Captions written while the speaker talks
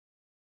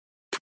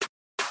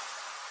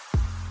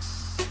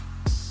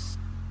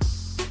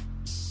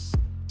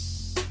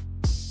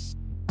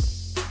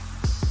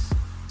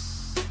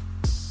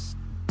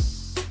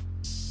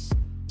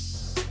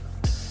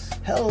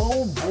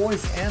Hello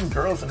boys and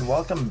girls, and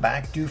welcome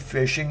back to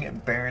Fishing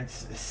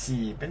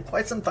Barentssea. Been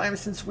quite some time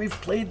since we've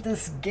played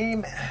this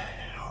game.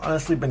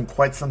 Honestly, been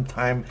quite some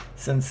time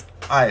since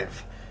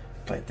I've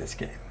played this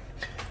game.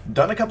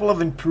 Done a couple of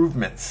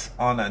improvements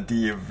on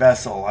the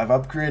vessel. I've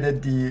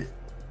upgraded the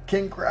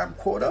king crab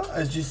quota.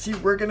 As you see,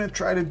 we're gonna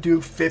try to do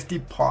 50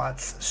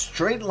 pots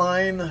straight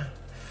line,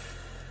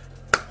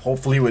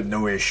 hopefully with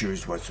no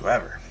issues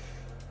whatsoever.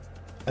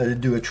 I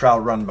did do a trial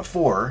run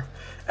before,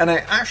 and I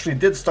actually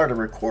did start a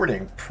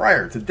recording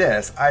prior to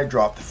this. I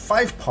dropped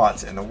 5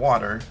 pots in the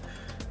water.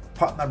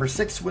 Pot number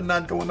 6 would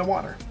not go in the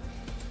water.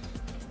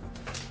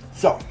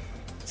 So,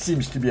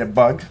 seems to be a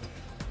bug.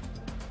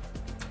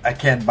 I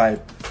can't buy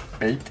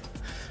bait.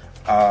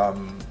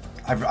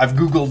 I've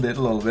Googled it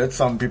a little bit.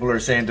 Some people are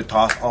saying to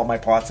toss all my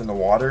pots in the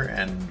water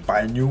and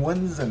buy new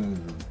ones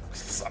and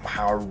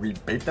somehow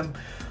rebait them.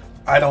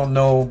 I don't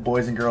know,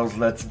 boys and girls.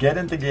 Let's get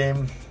into the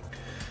game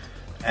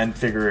and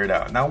figure it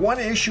out. Now, one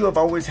issue I've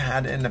always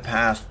had in the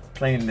past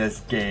playing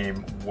this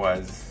game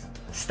was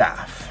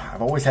staff.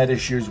 I've always had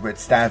issues with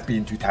staff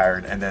being too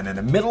tired, and then in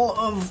the middle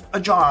of a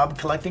job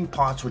collecting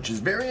pots, which is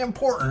very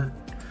important,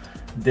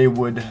 they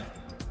would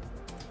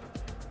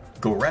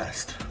go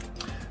rest.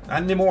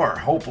 Not anymore,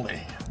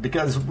 hopefully,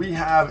 because we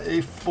have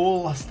a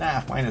full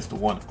staff, minus the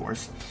one, of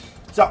course.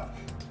 So,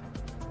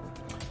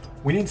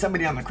 we need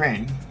somebody on the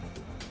crane,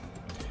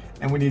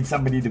 and we need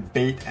somebody to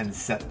bait and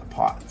set the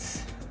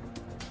pots.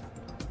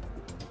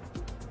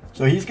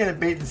 So he's going to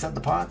bait and set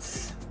the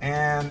pots,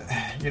 and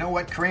you know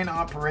what, crane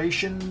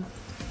operation,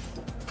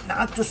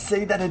 not to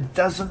say that it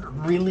doesn't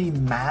really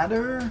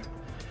matter,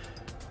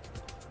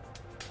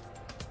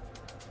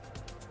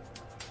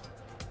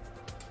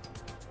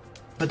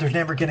 but they're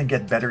never going to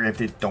get better if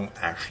they don't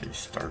actually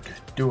start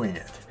doing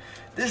it.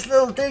 This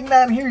little thing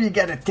down here, you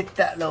got to tick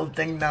that little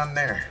thing down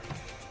there.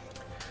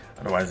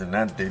 Otherwise than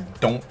that, they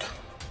don't.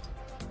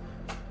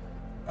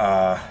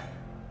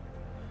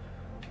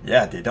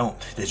 Yeah, they don't.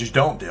 They just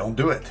don't. They don't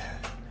do it.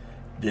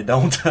 They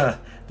don't. They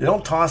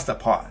don't toss the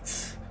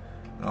pots.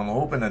 I'm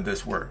hoping that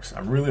this works.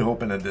 I'm really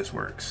hoping that this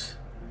works.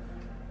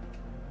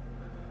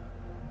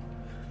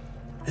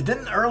 It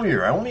didn't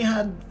earlier. I only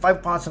had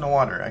 5 pots in the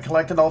water. I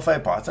collected all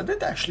 5 pots. I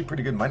did actually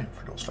pretty good money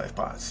for those 5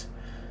 pots,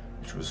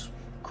 which was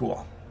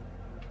cool.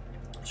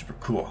 Super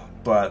cool.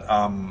 But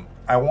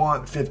I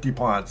want 50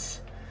 pots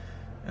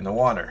in the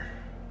water.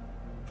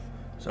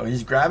 So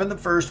he's grabbing the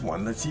first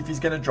one. Let's see if he's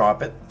going to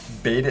drop it.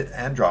 Bait it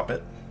and drop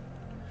it.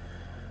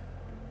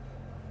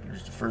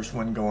 Here's the first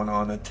one going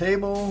on the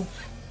table.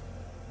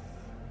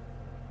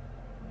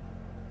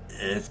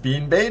 It's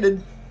being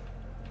baited.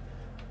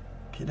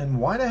 Okay, then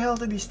why the hell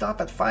did he stop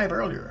at 5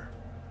 earlier?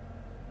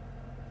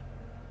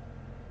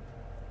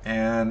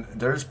 And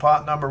there's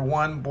pot number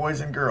 1, boys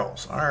and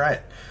girls. All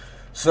right.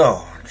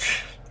 So,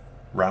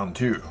 round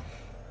 2.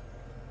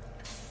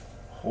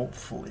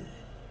 Hopefully.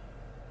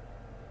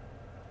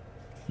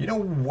 You know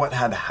what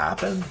had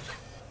happened?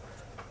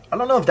 I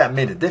don't know if that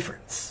made a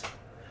difference,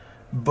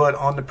 but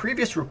on the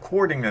previous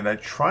recording that I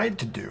tried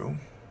to do,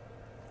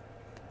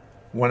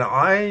 when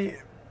I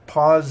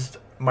paused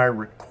my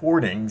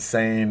recording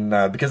saying,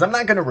 because I'm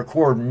not going to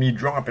record me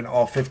dropping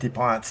all 50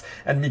 pots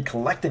and me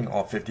collecting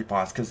all 50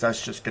 pots, because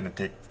that's just going to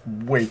take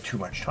way too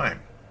much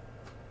time.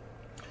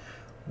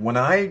 When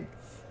I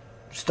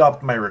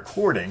stopped my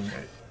recording,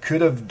 I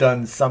could have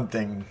done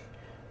something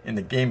in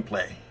the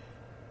gameplay.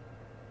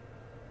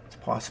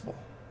 Possible.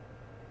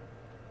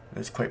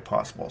 It's quite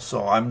possible.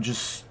 So I'm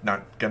just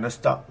not gonna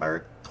stop my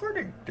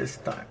recording this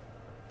time.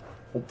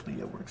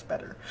 Hopefully it works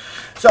better.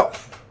 So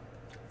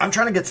I'm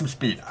trying to get some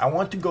speed. I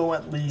want to go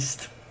at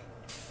least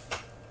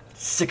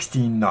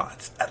 16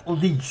 knots. At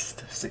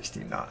least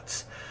 16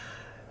 knots.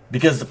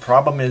 Because the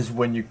problem is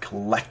when you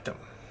collect them.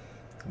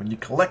 When you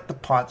collect the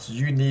pots,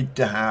 you need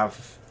to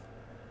have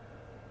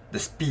the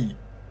speed.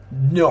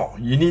 No,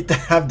 you need to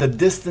have the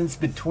distance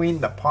between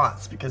the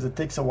pots because it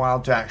takes a while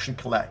to actually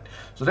collect.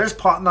 So there's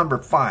pot number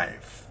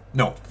 5.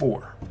 No,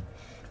 4.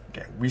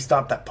 Okay, we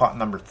stopped at pot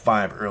number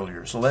 5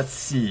 earlier. So let's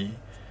see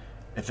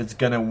if it's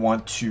going to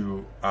want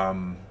to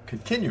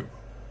continue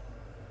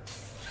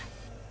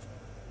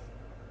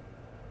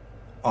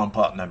on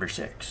pot number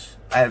 6.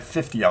 I have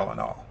 50 all in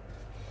all.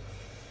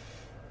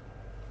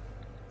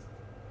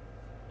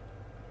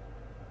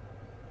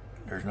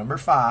 There's number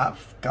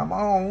 5. Come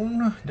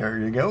on. There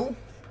you go.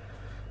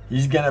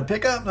 He's going to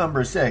pick up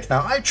number 6.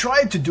 Now, I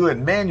tried to do it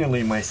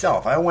manually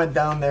myself. I went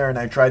down there and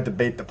I tried to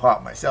bait the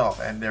pot myself.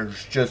 And there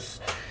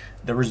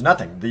was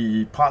nothing.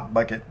 The pot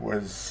bucket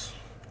was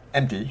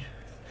empty.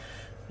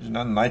 There's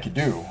nothing I could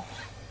do.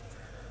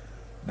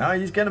 Now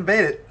he's going to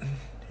bait it.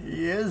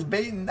 He is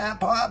baiting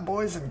that pot,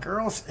 boys and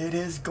girls. It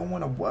is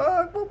going to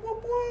whoop, whoop,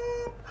 whoop,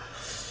 whoop.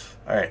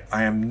 All right,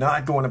 I am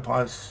not going to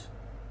pause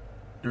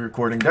the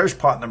recording. There's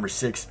pot number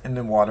 6 in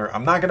the water.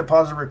 I'm not going to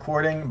pause the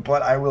recording,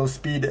 but I will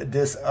speed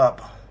this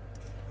up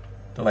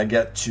till I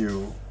get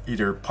to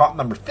either pot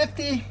number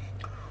 50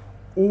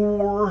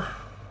 or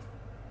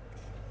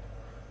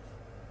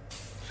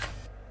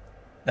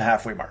the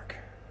halfway mark.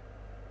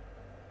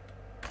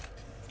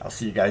 I'll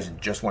see you guys in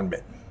just one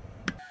bit.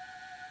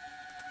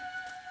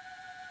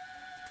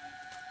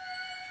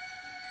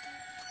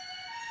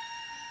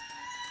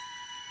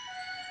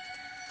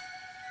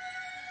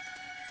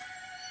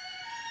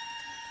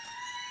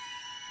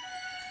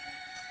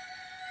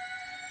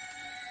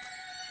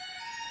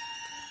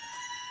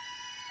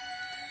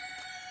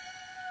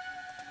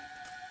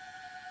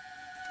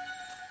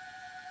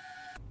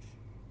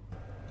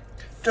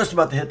 Just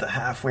about to hit the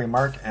halfway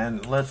mark,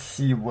 and let's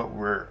see what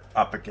we're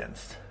up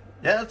against.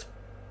 Yeah, it's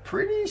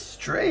pretty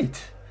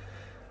straight.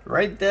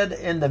 Right dead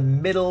in the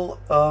middle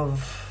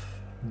of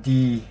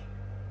the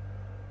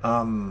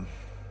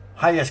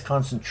highest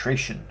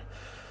concentration.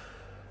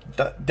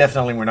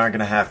 Definitely we're not going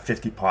to have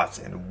 50 pots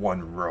in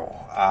one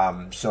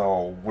row.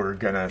 So we're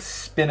going to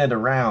spin it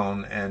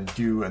around and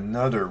do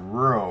another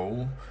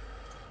row.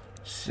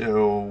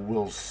 So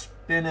we'll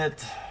spin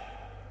it.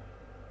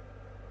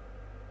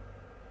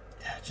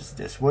 Yeah, just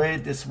this way,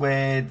 this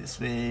way, this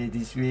way,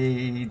 this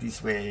way,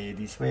 this way,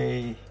 this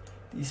way,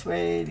 this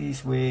way,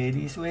 this way,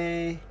 this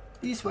way,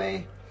 this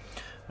way.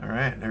 All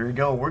right, there we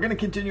go. We're going to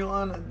continue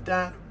on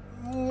that,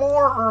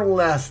 more or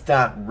less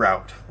that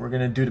route. We're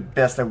going to do the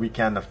best that we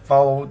can to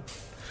follow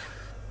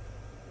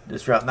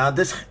this route. Now,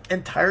 this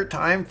entire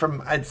time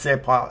from, I'd say,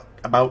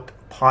 about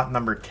pot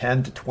number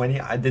 10 to 20,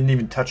 I didn't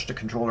even touch the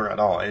controller at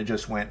all. It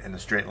just went in a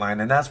straight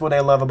line. And that's what I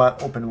love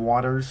about open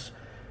waters.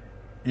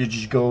 It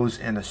just goes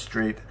in a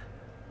straight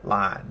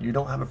line. You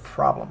don't have a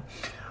problem.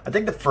 I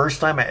think the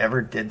first time I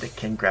ever did the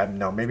king crab,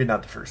 no, maybe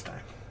not the first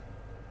time.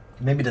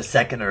 Maybe the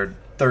second or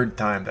third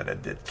time that I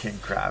did king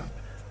crab,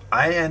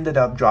 I ended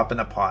up dropping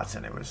the pots,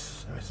 and it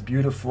was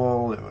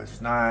beautiful. It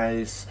was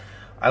nice.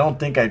 I don't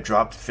think I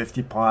dropped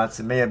 50 pots.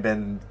 It may have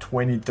been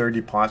 20,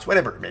 30 pots,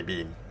 whatever it may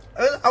be.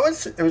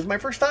 It was my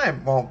first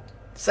time. Well,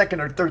 second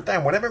or third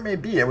time, whatever it may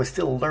be, I was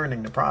still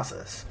learning the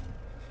process.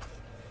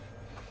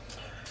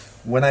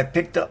 When I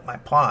picked up my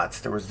pots,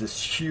 there was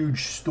this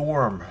huge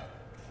storm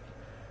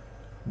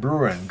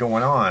brewing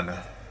going on.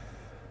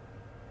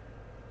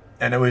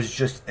 And it was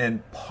just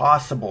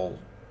impossible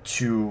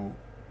to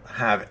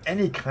have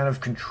any kind of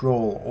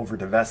control over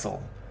the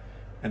vessel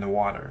in the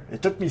water.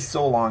 It took me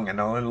so long, and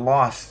I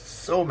lost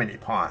so many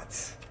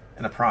pots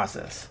in the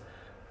process.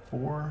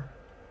 4.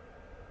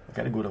 I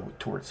gotta go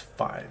towards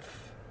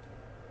 5.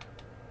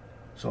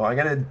 So I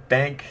gotta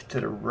bank to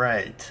the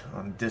right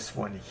on this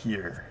one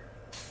here.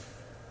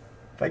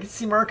 If I can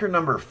see marker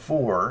number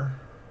 4,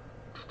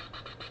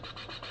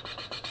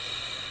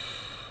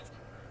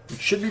 it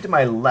should be to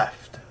my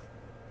left.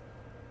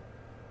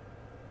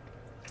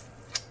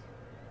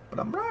 But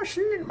I'm not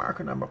seeing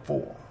marker number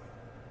 4.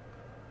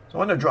 So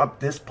I'm going to drop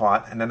this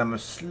pot, and then I'm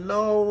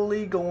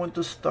slowly going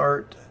to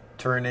start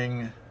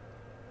turning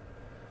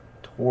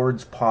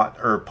towards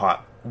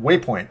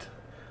waypoint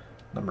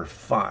number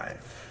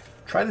 5.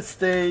 We're trying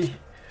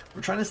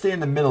to stay in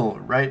the middle,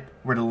 right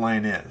where the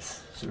line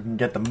is, so we can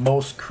get the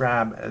most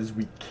crab as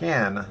we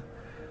can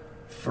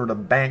for the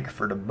bank,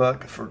 for the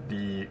buck, for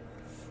the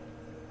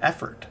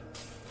effort.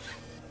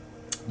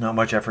 Not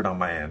much effort on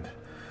my end,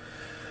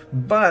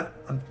 but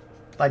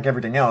like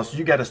everything else,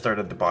 you got to start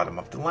at the bottom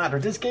of the ladder.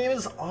 This game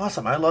is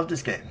awesome. I love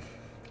this game.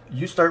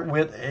 You start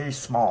with a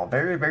small,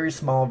 very, very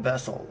small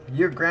vessel.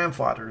 Your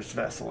grandfather's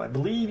vessel. I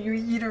believe you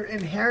either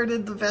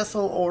inherited the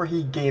vessel or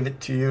he gave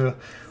it to you,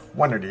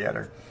 one or the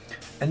other.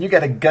 And you got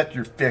to gut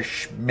your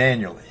fish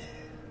manually.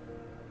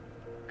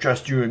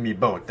 Just you and me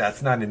both.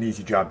 That's not an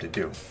easy job to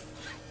do.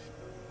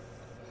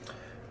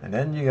 And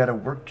then you got to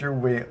work your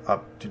way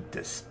up to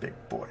this big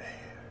boy.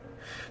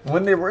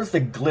 When there was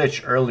the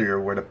glitch earlier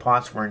where the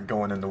pots weren't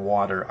going in the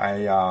water,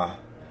 I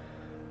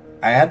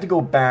had to go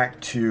back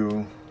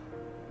to,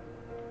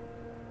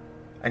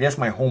 I guess,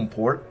 my home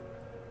port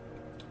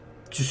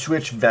to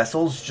switch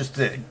vessels just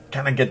to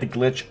kind of get the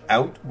glitch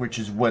out, which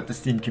is what the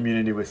Steam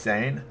community was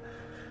saying.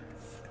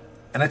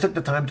 And I took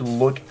the time to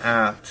look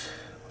at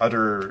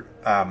other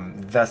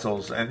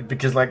vessels, and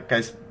because, like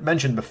I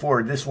mentioned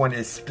before, this one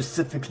is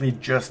specifically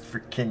just for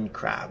king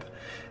crab.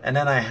 And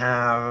then I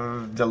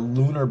have the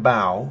Lunar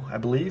Bow, I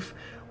believe,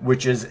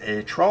 which is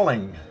a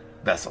trawling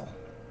vessel.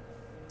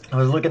 I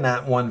was looking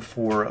at one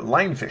for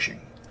line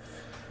fishing.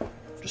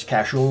 Just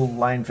casual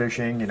line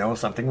fishing, you know,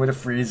 something with a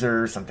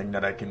freezer, something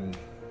that I can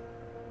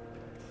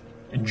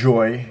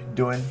enjoy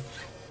doing.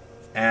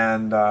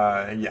 And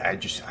yeah,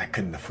 I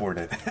couldn't afford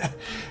it.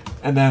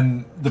 And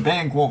then the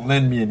bank won't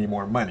lend me any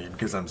more money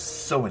because I'm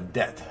so in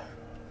debt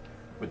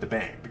with the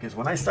bank. Because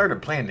when I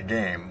started playing the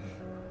game,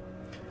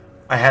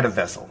 I had a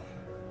vessel.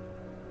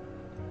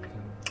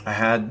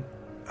 I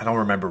don't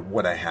remember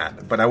what I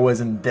had, but I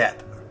was in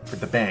debt with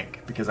the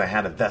bank because I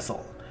had a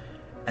vessel.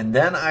 And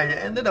then I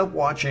ended up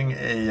watching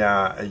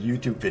a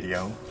YouTube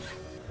video.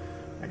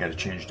 I gotta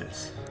change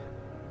this.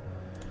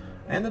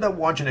 I ended up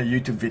watching a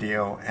YouTube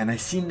video, and I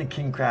seen the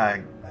king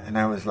crab, and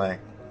I was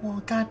like,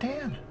 well,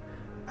 goddamn,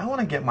 I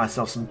want to get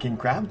myself some king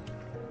crab.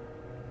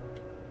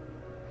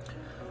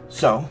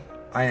 So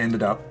I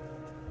ended up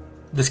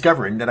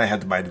discovering that I had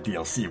to buy the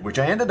DLC, which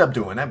I ended up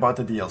doing. I bought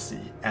the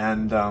DLC,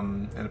 and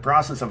in the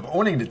process of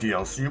owning the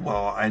DLC,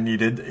 well, I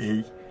needed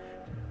a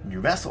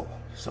new vessel.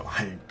 So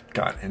I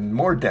got in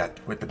more debt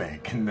with the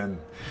bank, and then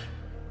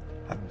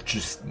I've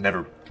just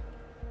never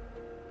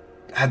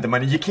had the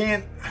money. You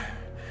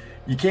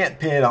can't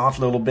pay it off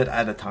a little bit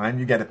at a time.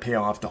 You got to pay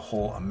off the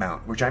whole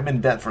amount, which I'm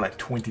in debt for like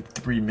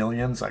 23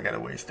 million, so I got a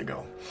ways to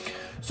go.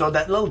 So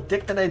that little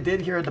tick that I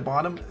did here at the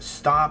bottom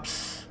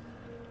stops,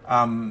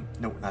 no,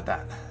 not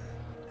that,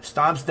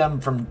 stops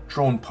them from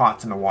throwing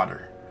pots in the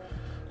water.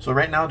 So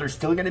right now they're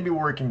still going to be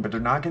working, but they're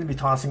not going to be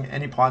tossing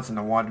any pots in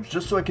the water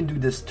just so I can do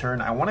this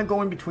turn. I want to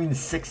go in between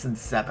 6 and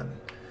 7.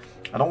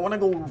 I don't want to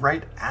go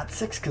right at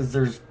 6 because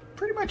there's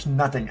pretty much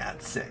nothing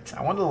at 6.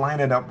 I want to line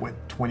it up with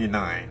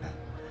 29.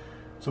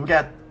 So we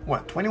got,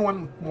 what,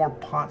 21 more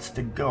pots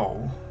to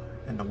go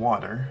in the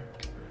water.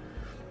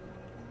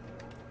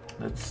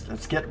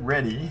 Let's get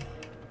ready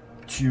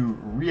to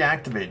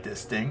reactivate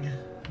this thing.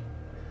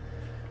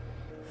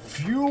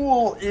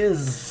 Fuel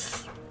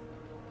is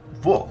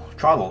full.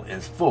 Throttle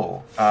is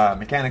full.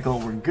 Mechanical,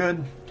 we're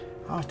good.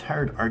 How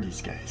tired are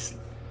these guys?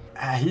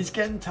 He's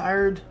getting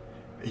tired.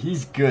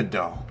 He's good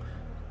though.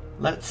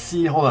 Let's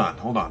see. Hold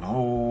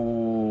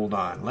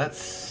on.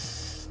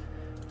 Let's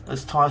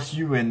toss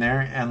you in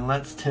there, and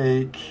let's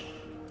take.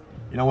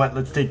 You know what?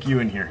 Let's take you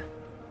in here.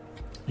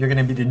 You're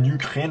gonna be the new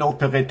train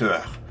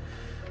operateur.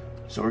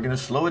 So we're gonna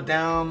slow it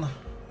down.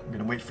 I'm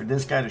gonna wait for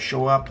this guy to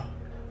show up.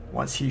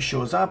 Once he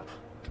shows up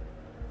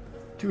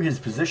to his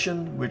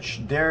position,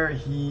 which there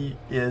he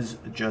is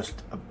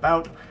just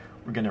about,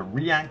 we're gonna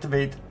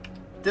reactivate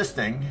this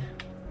thing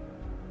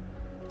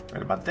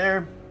right about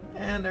there,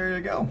 and there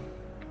you go.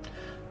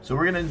 So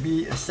we're gonna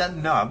be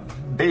setting up,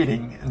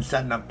 baiting and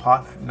setting up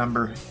pot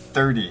number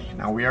 30.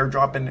 Now we are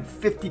dropping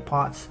 50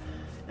 pots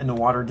in the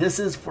water. This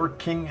is for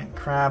king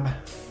crab.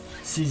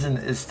 Season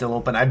is still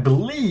open. I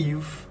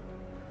believe,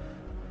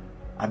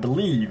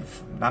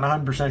 not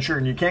 100% sure,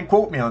 and you can't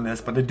quote me on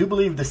this, but I do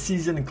believe the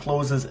season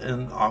closes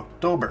in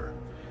October.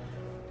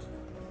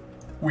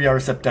 We are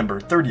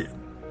September 30th.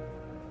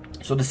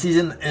 So the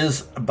season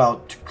is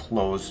about to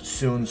close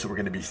soon, so we're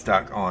going to be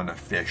stuck on a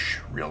fish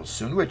real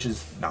soon, which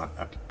is not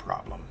a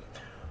problem.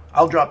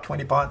 I'll drop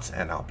 20 pots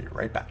and I'll be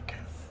right back.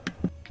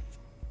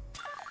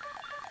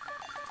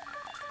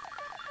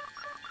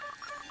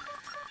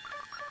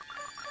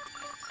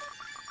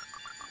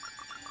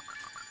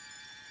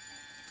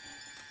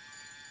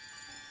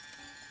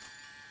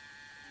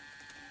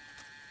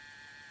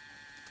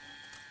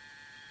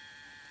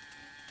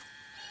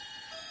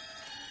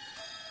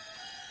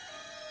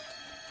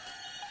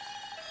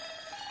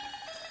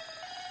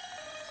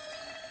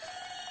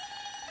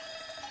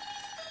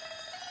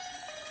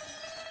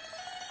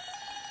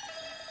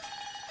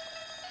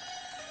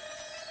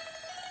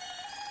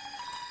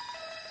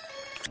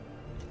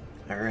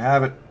 There you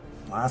have it,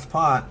 last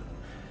pot.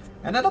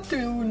 Ended up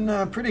doing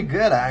pretty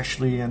good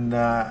actually, and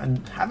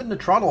having the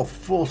throttle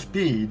full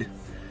speed,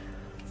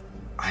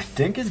 I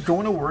think is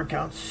going to work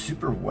out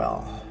super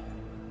well.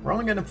 We're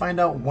only going to find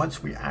out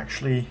once we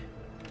actually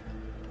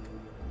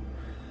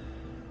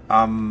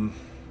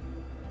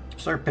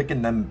start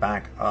picking them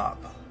back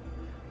up.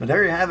 But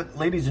there you have it,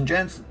 ladies and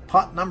gents,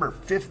 pot number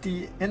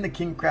 50 in the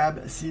king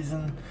crab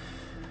season.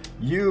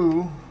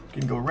 You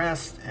can go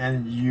rest,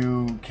 and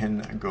you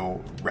can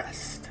go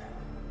rest.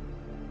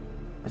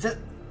 That's it.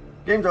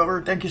 Game's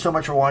over. Thank you so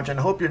much for watching.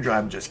 I hope you enjoyed.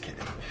 I'm just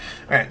kidding.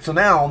 Alright, so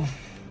now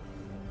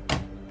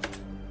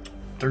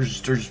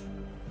there's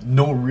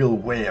no real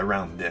way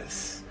around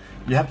this.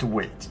 You have to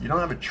wait. You don't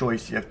have a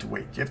choice. You have to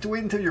wait. You have to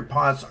wait until your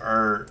pots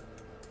are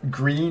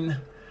green,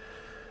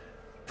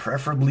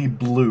 preferably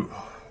blue.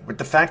 With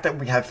the fact that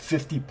we have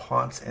 50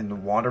 pots in the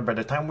water, by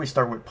the time we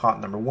start with pot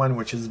number 1,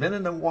 which has been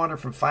in the water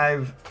for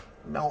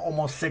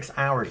almost 6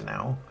 hours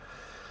now,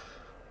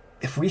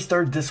 if we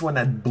start this one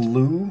at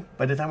blue,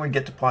 by the time we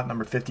get to pot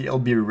number 50, it'll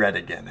be red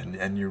again,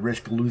 and you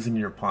risk losing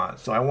your pot.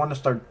 So I want to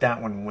start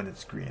that one when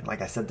it's green.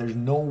 Like I said, there's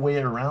no way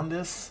around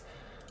this,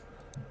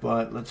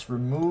 but let's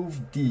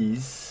remove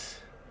these.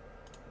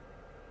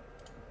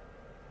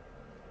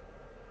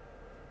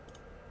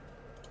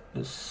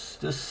 Nope.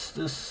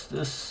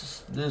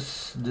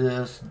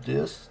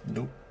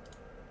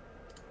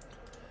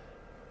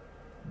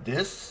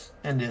 This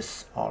and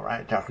this. All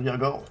right, there you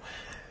go.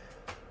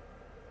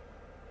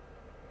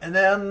 And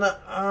then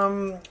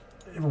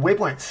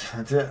waypoints.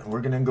 That's it.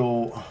 We're gonna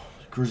go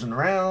cruising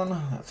around.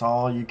 That's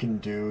all you can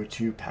do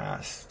to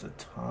pass the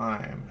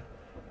time.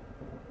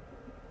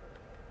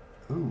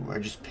 Ooh, I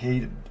just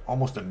paid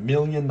almost $1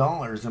 million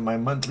in my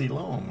monthly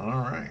loan.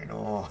 All right.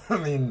 Well, I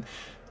mean,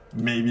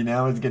 maybe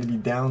now it's gonna be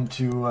down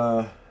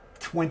to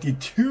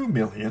 22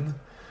 million.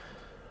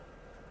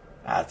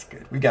 That's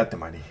good. We got the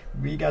money.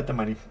 We got the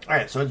money. All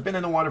right. So it's been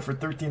in the water for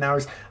 13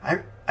 hours.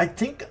 I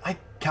think I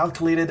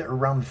calculated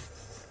around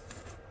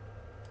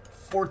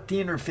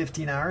 14 or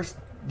 15 hours.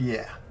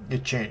 Yeah,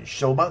 it changed.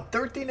 So about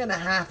 13 and a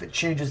half, it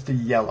changes to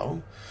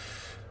yellow.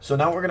 So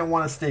now we're going to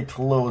want to stay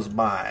close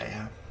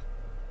by.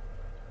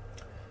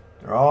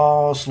 They're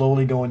all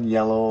slowly going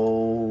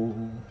yellow.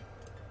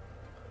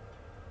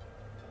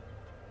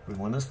 We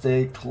want to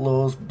stay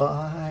close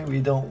by.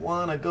 We don't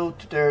want to go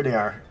to, there they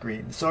are,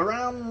 green. So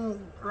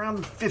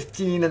around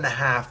 15 and a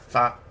half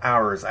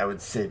hours, I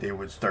would say they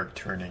would start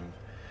turning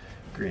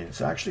green.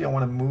 So actually I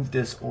want to move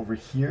this over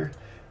here.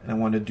 And I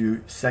want to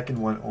do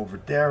second one over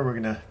there. We're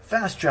going to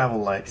fast travel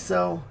like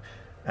so.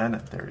 And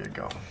there you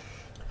go.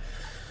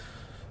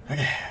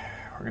 Okay,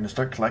 we're going to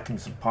start collecting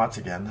some pots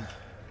again.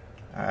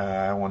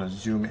 I want to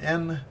zoom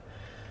in.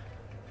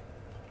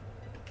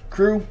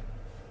 Crew,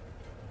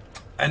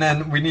 And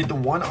then we need the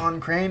one on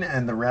crane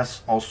and the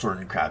rest all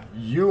sorting crab.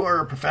 You are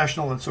a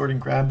professional at sorting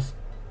crabs.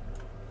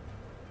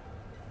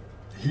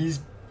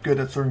 He's good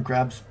at sorting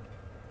crabs.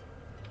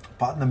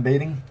 Potting and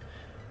baiting.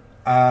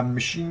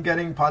 Machine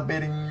getting, pot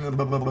baiting.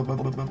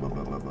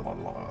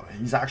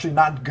 He's actually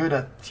not good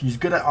at, he's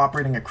good at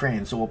operating a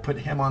crane. So we'll put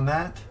him on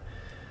that.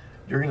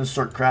 You're going to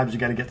sort crabs. You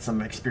got to get some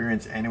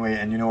experience anyway.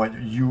 And you know what?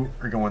 You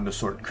are going to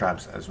sort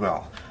crabs as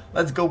well.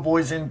 Let's go,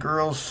 boys and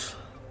girls.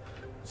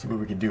 See what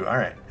we can do. All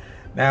right.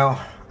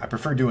 Now, I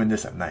prefer doing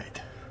this at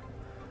night.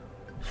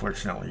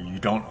 Unfortunately, you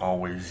don't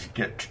always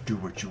get to do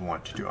what you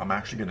want to do. I'm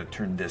actually going to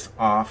turn this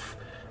off.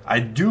 I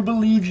do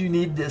believe you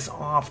need this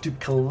off to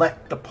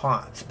collect the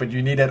pots, but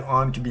you need it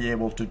on to be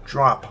able to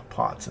drop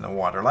pots in the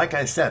water. Like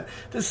I said,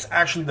 this is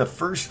actually the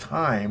first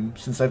time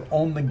since I've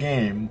owned the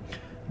game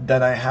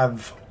that I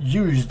have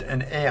used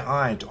an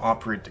AI to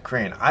operate the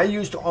crane. I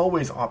used to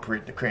always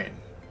operate the crane.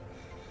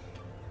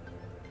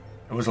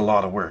 It was a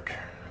lot of work.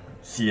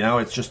 See, now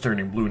it's just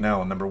turning blue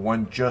now. Number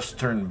one just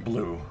turned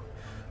blue.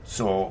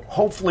 So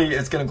hopefully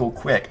it's going to go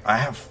quick. I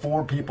have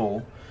 4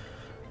 people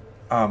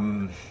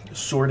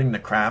sorting the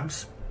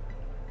crabs.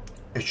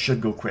 It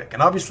should go quick.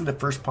 And obviously the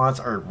first pots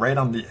are right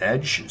on the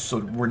edge, so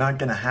we're not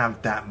going to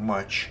have that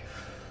much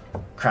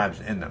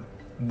crabs in them,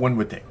 one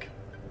would think.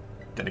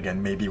 Then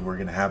again, maybe we're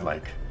going to have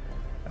like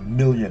 1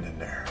 million in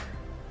there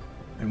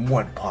in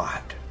one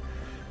pot.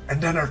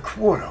 And then our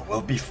quota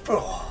will be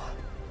full.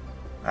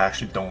 I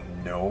actually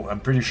don't know. I'm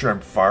pretty sure I'm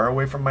far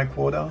away from my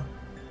quota.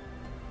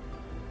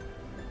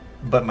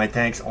 But my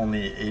tank's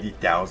only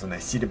 80,000. I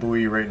see the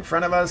buoy right in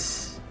front of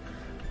us.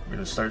 We're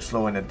going to start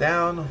slowing it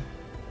down.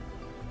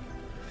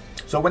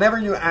 So whenever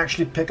you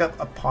actually pick up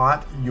a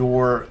pot,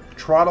 your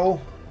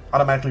throttle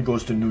automatically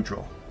goes to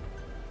neutral,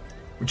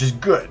 which is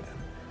good.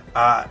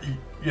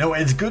 You know,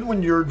 it's good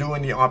when you're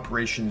doing the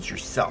operations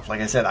yourself.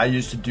 Like I said, I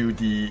used to do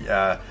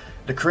the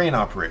crane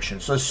operation.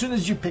 So as soon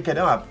as you pick it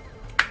up,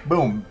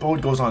 boom,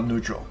 boat goes on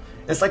neutral.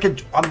 It's like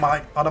it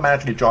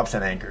automatically drops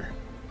an anchor,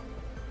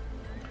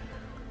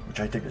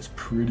 which I think is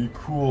pretty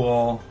cool.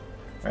 All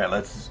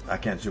right, I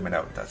can't zoom it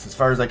out. That's as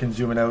far as I can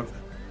zoom it out.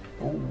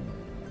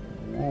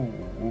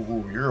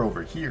 Ooh, you're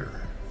over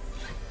here.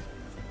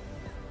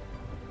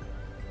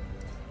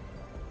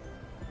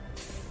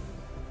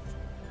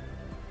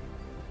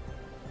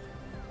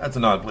 That's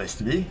an odd place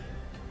to be.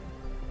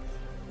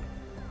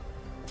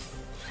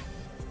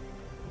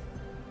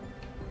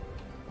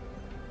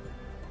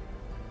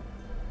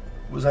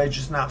 Was I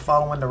just not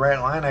following the right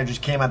line? I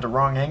just came at the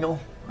wrong angle?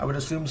 I would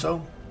assume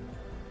so.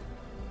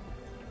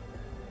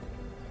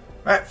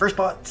 Alright, first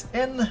pot's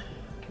in.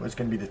 What's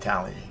going to be the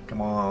tally?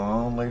 Come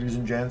on, ladies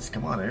and gents.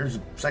 Come on, there's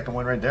a second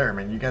one right there. I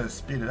mean, you got to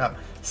speed it up.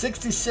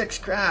 66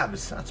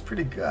 crabs. That's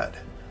pretty good.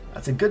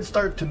 That's a good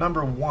start to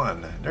number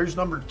 1. There's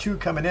number 2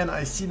 coming in.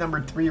 I see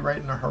number 3 right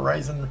in the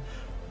horizon.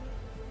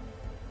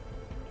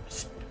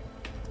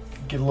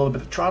 Get a little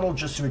bit of throttle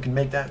just so we can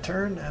make that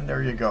turn. And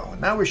there you go.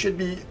 Now we should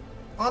be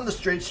on the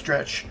straight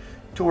stretch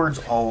towards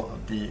all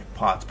of the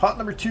pots. Pot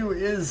number 2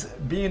 is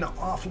being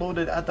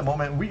offloaded at the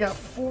moment. We got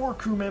 4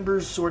 crew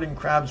members sorting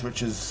crabs,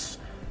 which is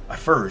a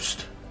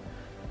first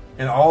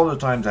in all the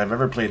times I've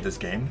ever played this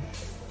game.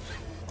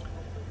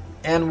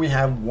 And we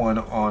have 1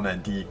 on a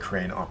D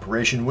crane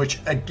operation, which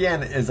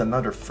again is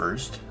another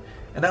first.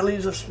 And that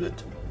leaves us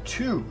with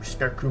 2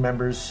 spare crew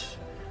members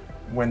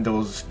when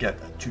those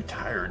get too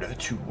tired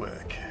to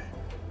work.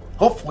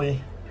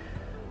 Hopefully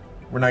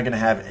we're not going to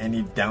have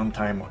any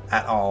downtime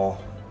at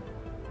all.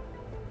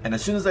 And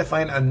as soon as I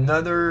find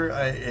another,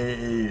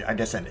 I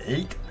guess an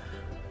 8,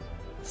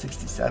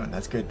 67,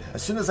 that's good.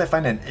 As soon as I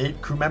find an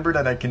 8 crew member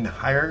that I can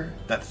hire,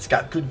 that's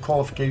got good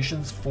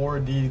qualifications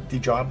for the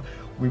job,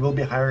 we will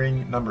be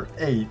hiring number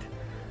 8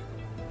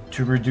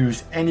 to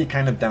reduce any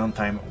kind of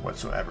downtime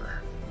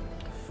whatsoever.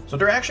 So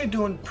they're actually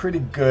doing pretty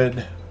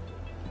good.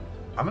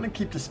 I'm going to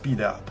keep the speed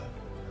up.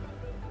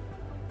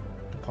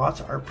 The pots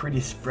are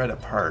pretty spread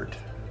apart.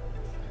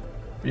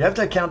 But you have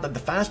to account that the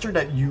faster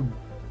that you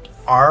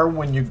are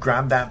when you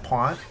grab that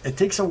pot, it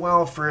takes a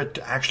while for it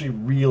to actually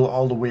reel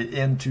all the way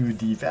into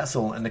the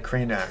vessel and the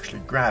crane to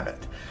actually grab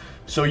it.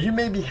 So you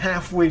may be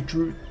halfway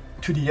through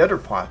to the other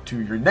pot, to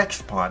your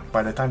next pot,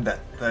 by the time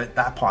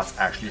that pot's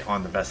actually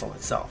on the vessel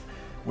itself,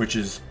 which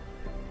is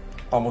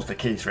almost the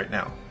case right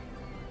now.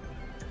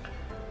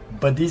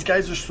 But these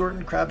guys are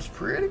sorting crabs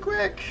pretty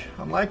quick.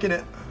 I'm liking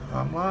it.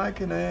 I'm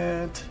liking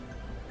it.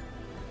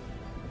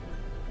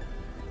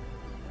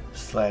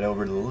 Slide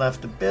over to the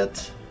left a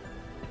bit.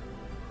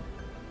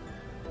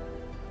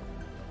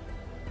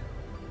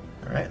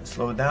 Alright,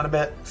 slow it down a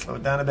bit, slow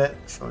it down a bit,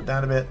 slow it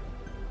down a bit.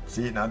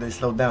 See, now they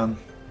slowed down.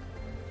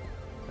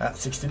 At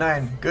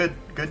 69, good.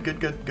 I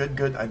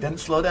didn't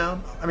slow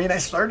down. I mean, I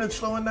started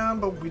slowing down,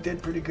 but we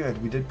did pretty good.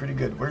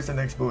 Where's the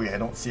next buoy? I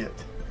don't see it.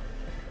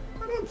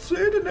 I don't see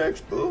the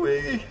next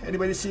buoy.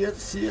 Anybody see it?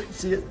 See it?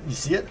 You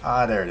see it?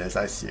 Ah, there it is.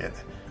 I see it.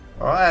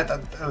 Alright,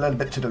 a little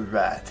bit to the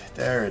right.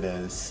 There it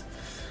is.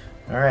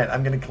 Alright,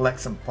 I'm going to collect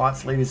some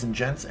pots, ladies and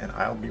gents, and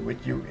I'll be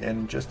with you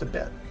in just a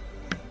bit.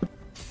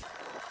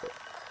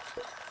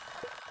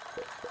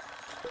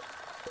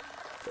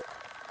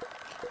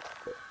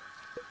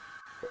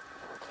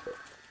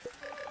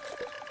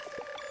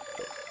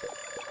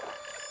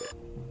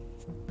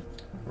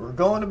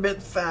 going a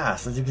bit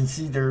fast. As you can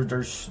see,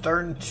 they're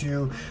starting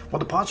to, well,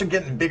 the pots are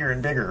getting bigger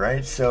and bigger,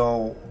 right?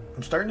 So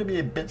I'm starting to be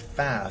a bit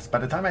fast. By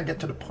the time I get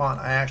to the pot,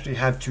 I actually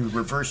had to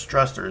reverse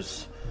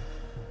thrusters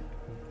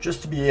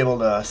just to be able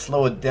to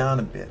slow it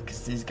down a bit,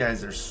 because these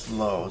guys are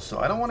slow. So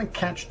I don't want to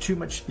catch too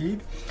much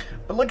speed.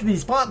 But look at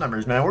these pot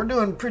numbers, man. We're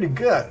doing pretty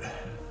good.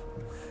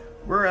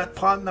 We're at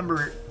pot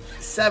number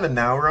 7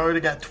 now. We're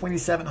already got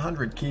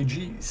 2,700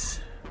 kgs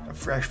of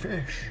fresh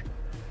fish.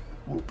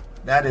 Whoop.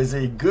 That is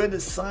a good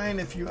sign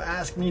if you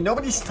ask me.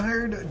 Nobody's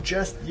tired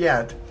just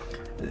yet.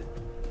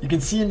 You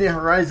can see in the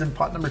horizon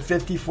pot number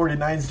 50,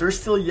 49s. They're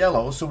still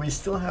yellow, so we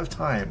still have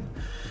time.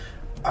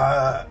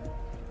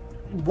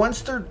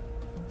 Once they're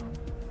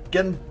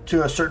getting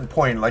to a certain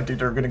point, like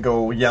they're going to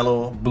go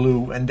yellow,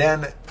 blue, and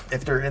then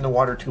if they're in the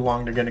water too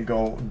long, they're going to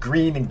go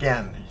green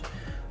again.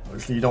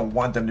 Obviously, you don't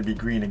want them to be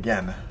green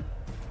again.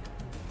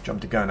 Jumped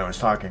the gun, I was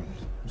talking.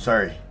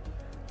 Sorry.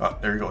 Oh,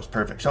 there he goes.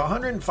 Perfect. So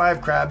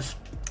 105 crabs.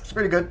 It's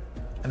pretty good.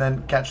 And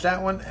then catch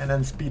that one and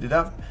then speed it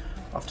up.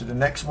 Off to the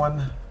next one.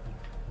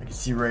 You can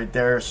see right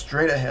there,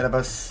 straight ahead of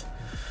us.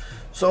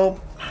 So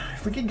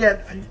if we could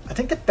get, I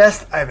think the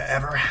best I've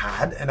ever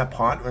had in a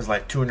pot was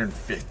like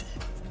 250.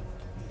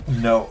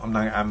 No,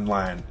 I'm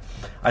lying.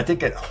 I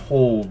think it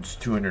holds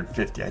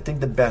 250. I think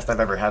the best I've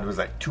ever had was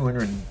like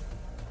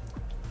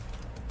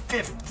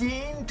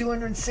 215,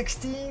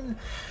 216.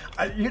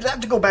 You'd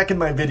have to go back in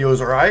my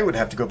videos, or I would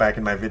have to go back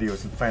in my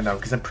videos and find out,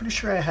 because I'm pretty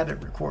sure I had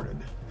it recorded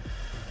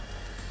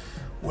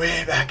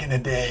way back in the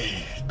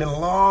day. It's been a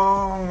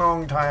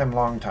long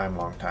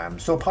time.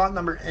 So pot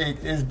number 8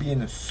 is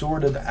being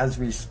sorted as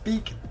we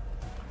speak.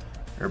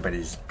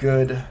 Everybody's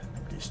good.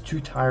 Nobody's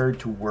too tired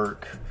to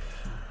work.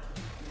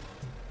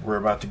 We're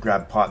about to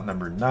grab pot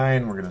number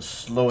 9. We're going to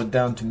slow it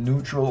down to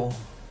neutral.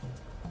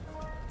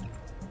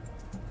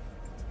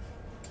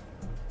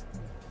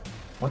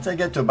 Once I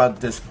get to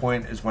about this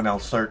point is when I'll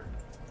start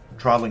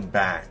throttling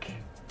back.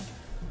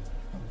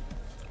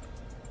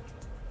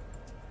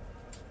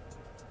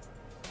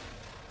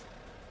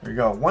 There you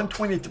go,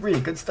 123,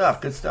 good stuff,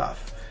 good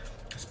stuff.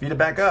 Speed it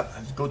back up,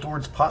 let's go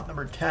towards pot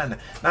number 10.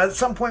 Now at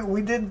some point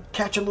we did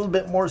catch a little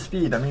bit more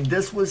speed. I mean,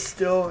 this was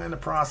still in the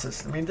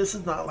process. I mean, this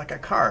is not like a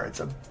car, it's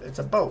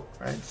a boat,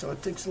 right? So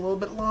it takes a little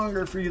bit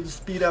longer for you to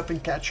speed up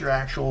and catch your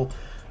actual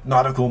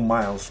nautical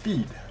mile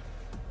speed.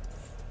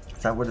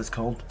 Is that what it's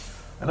called?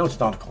 I know it's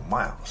nautical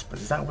miles, but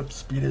is that what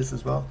speed is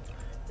as well?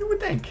 You would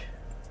think.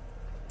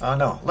 I don't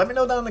know. Let me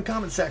know down in the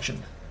comment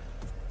section.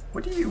 How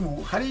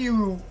do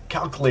you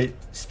calculate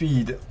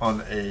speed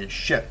on a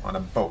ship, on a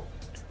boat?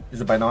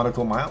 Is it by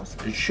nautical miles?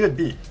 It should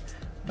be.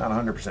 Not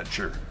 100%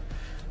 sure.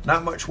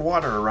 Not much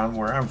water around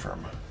where I'm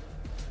from.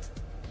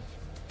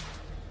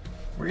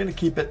 We're going to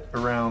keep it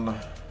around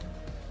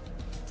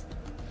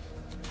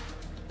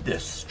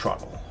this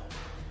throttle.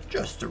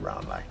 Just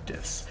around like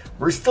this.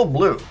 We're still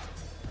blue.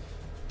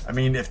 I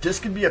mean, if this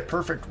could be a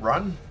perfect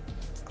run,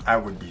 I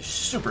would be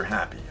super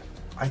happy.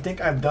 I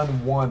think I've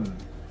done one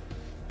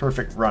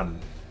perfect run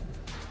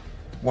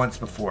once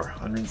before,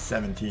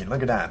 117.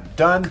 Look at that.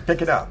 Done,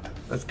 pick it up.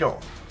 Let's go.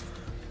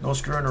 No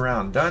screwing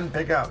around. Done,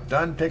 pick up.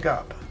 Done, pick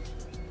up.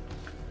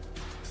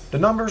 The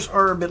numbers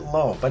are a bit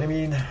low, but I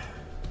mean,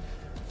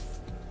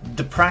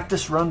 the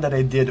practice run that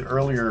I did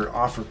earlier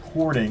off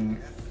recording,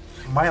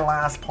 my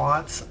last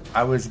pots,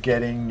 I was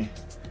getting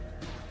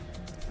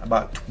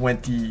about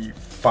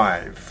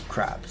 25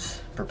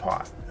 crabs per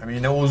pot. I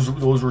mean,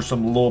 those were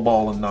some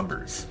lowballing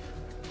numbers.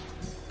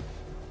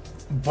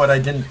 But I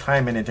didn't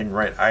time anything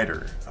right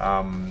either.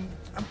 I'm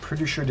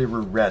pretty sure they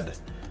were red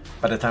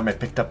by the time I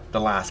picked up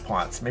the last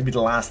pots. Maybe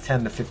the last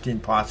 10 to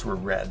 15 pots were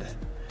red.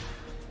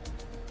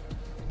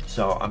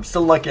 So I'm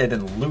still lucky I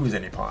didn't lose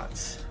any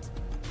pots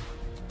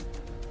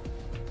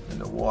in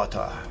the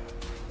water.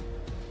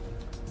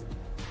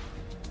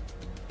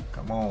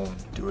 Come on,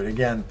 do it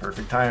again.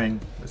 Perfect timing.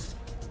 Let's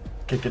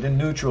kick it in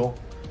neutral.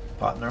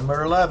 Pot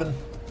number 11.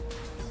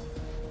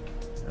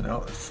 You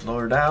know, slow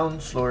her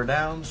down, slow her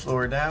down, slow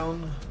her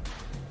down.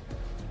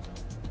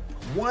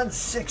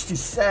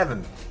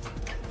 167.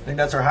 I think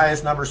that's our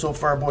highest number so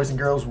far, boys and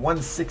girls.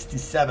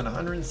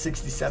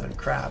 167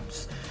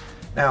 crabs.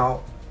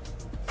 Now,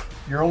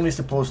 you're only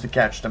supposed to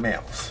catch the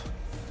males.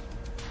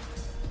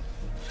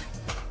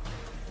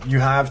 You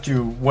have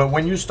to,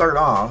 when you start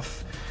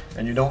off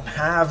and you don't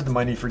have the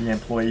money for the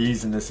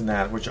employees and this and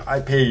that, which I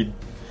paid.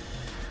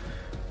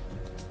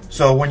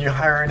 So when you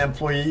hire an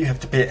employee, you have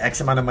to pay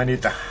X amount of money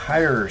to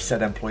hire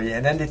said employee,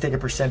 and then they take a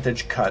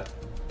percentage cut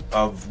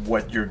of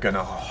what you're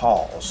gonna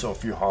haul. So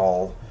if you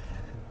haul,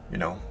 you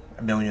know,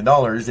 $1 million,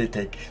 they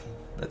take,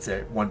 let's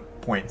say, 1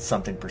 point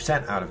something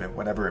percent out of it,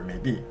 whatever it may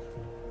be.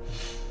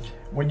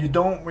 When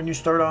you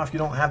start off, you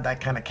don't have that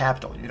kind of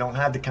capital. You don't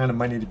have the kind of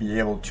money to be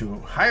able to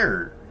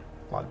hire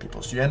a lot of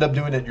people. So you end up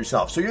doing it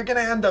yourself. So you're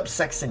gonna end up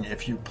sexing,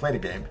 if you play the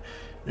game,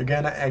 you're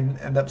gonna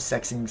end up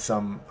sexing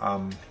some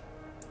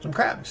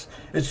crabs.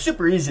 It's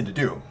super easy to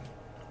do.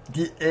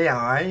 The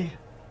AI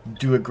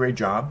do a great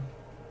job.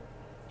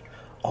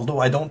 Although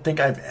I don't think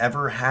I've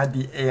ever had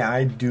the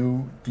AI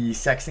do the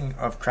sexing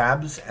of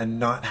crabs and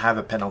not have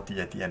a penalty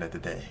at the end of the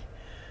day.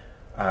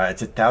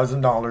 It's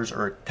 $1,000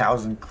 or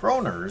 1,000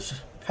 kroners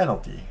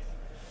penalty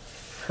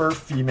per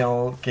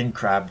female king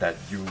crab that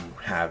you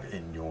have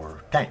in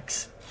your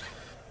tanks.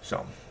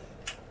 So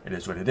it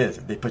is what it is.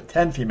 If they put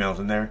 10 females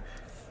in there,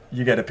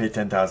 you got to pay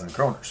 10,000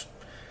 kroners.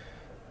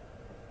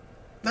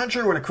 Not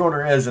sure what a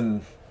kroner is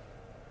in,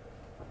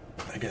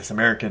 I guess,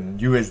 American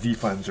USD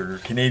funds or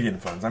Canadian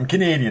funds. I'm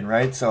Canadian,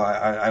 right? So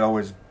I'd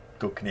always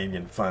go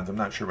Canadian funds. I'm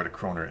not sure what a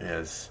kroner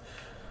is.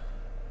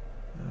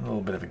 A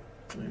little bit of a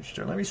glitch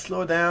there. Let me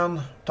slow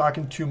down.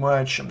 Talking too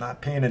much. I'm not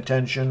paying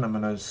attention. I'm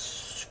going to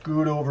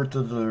scoot over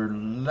to the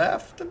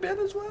left a bit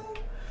as well.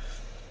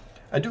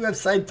 I do have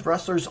side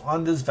thrusters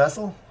on this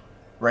vessel,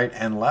 right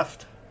and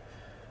left,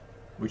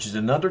 which is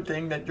another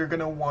thing that you're going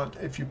to want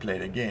if you play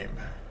the game.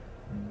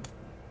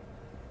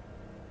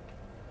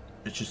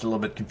 It's just a little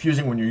bit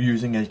confusing when you're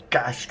using a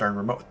gosh darn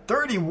remote.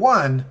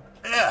 31?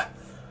 Ugh.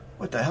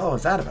 What the hell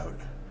is that about?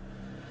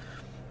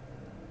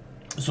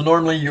 So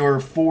normally your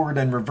forward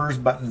and reverse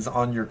buttons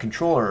on your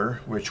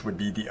controller, which would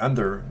be the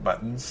under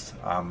buttons,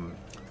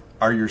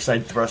 are your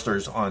side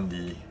thrusters on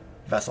the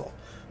vessel.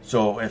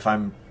 So if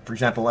I'm, for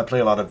example, I play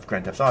a lot of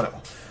Grand Theft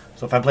Auto.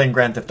 So if I'm playing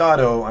Grand Theft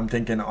Auto, I'm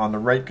thinking on the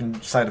right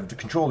side of the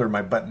controller,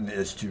 my button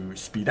is to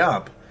speed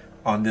up.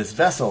 On this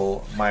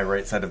vessel, my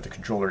right side of the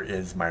controller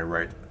is my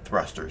right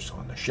thrusters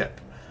on the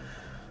ship.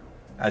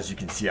 As you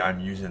can see, I'm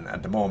using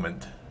at the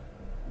moment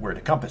where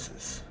the compass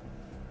is.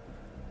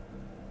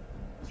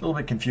 It's a little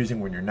bit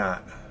confusing when you're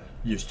not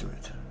used to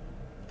it.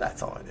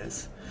 That's all it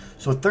is.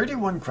 So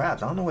 31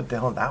 crabs. I don't know what the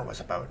hell that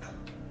was about.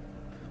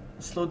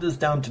 Slow this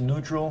down to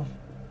neutral.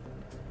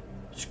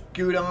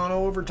 Scoot on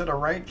over to the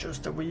right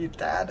just a wee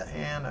tad,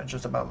 and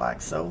just about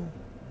like so.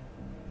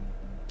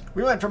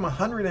 We went from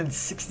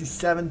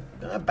 167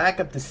 back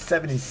up to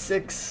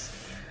 76.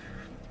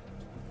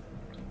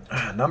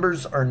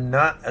 Numbers are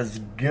not as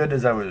good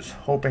as I was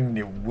hoping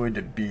they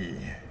would be.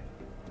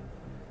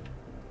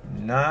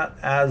 Not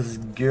as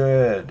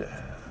good.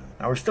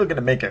 Now we're still going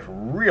to make a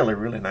really,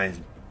 really nice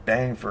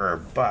bang for our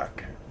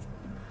buck.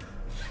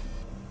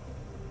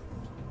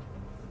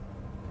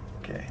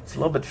 Okay, it's a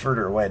little bit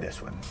further away,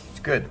 this one. It's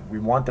good. We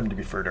want them to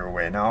be further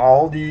away. Now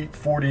all the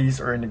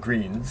 40s are in the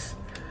greens.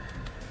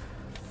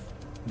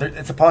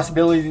 It's a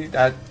possibility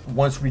that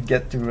once we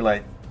get to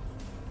like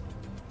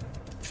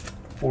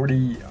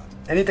 40,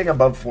 anything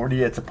above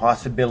 40, it's a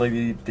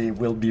possibility they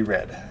will be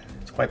red.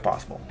 It's quite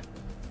possible.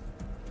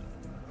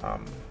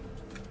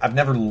 I've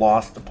never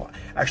lost the pot.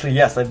 Actually,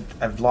 yes,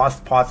 I've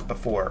lost pots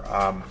before.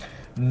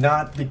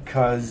 Not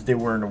because they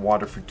were in the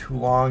water for too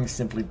long.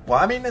 Simply, well,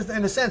 I mean,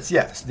 in a sense,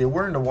 yes, they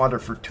were in the water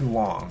for too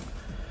long.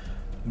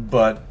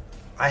 But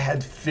I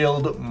had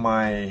filled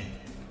my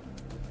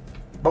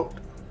boat.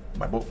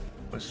 My boat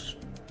was...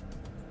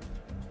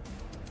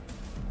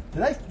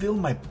 Did I fill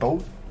my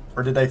boat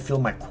or did I fill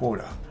my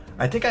quota?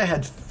 I think I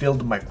had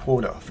filled my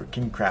quota for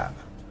king crab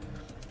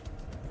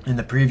in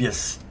the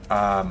previous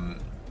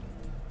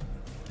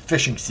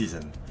fishing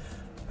season.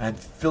 I had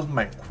filled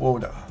my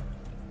quota.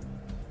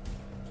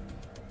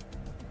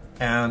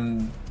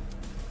 And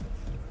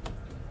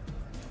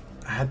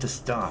I had to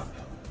stop.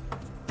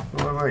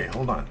 Wait,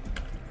 hold on.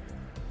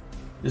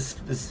 This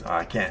oh,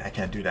 I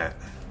can't do that.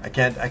 I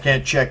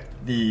can't check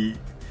the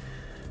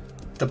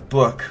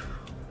book.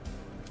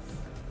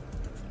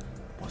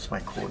 What's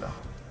my quota?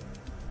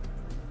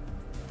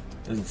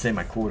 Doesn't say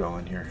my quota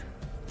on here.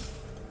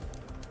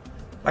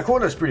 My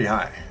quota is pretty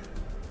high.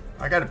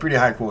 I got a pretty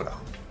high quota.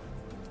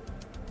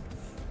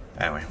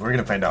 Anyway, we're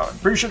gonna find out. I'm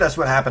pretty sure that's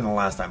what happened the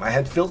last time. I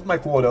had filled my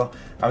quota.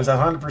 I was at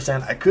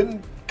 100%. I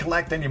couldn't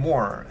collect any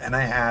more, and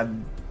I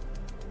had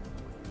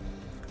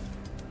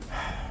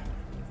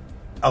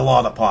a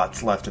lot of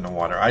pots left in the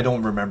water. I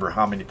don't remember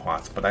how many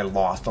pots, but I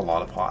lost a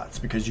lot of pots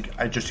because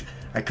I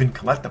couldn't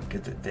collect them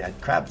because they had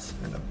crabs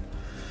in them.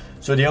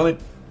 So the only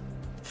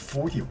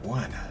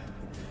 41.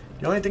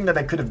 The only thing that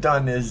I could have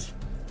done is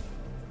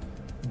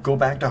go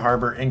back to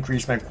harbor,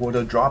 increase my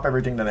quota, drop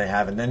everything that I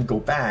have, and then go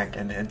back,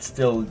 and it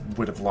still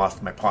would have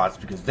lost my pots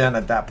because then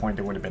at that point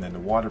they would have been in the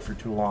water for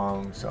too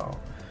long. So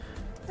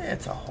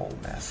it's a whole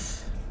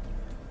mess.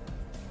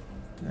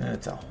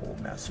 It's a whole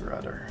mess or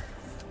other.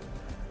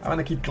 I'm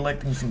gonna keep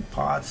collecting some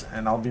pots,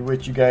 and I'll be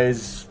with you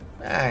guys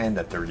in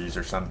the 30s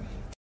or something.